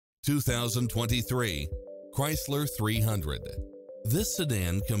2023 Chrysler 300. This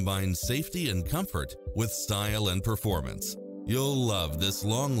sedan combines safety and comfort with style and performance. You'll love this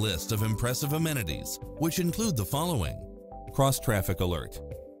long list of impressive amenities, which include the following: cross-traffic alert,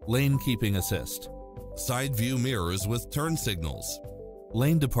 lane keeping assist, side view mirrors with turn signals,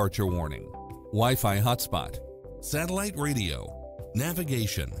 lane departure warning, Wi-Fi hotspot, satellite radio,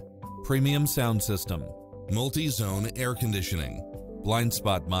 navigation, premium sound system, multi-zone air conditioning, blind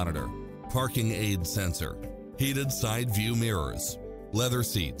spot monitor, parking aid sensor, heated side view mirrors, leather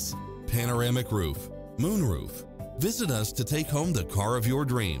seats, panoramic roof, moonroof. Visit us to take home the car of your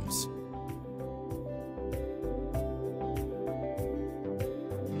dreams.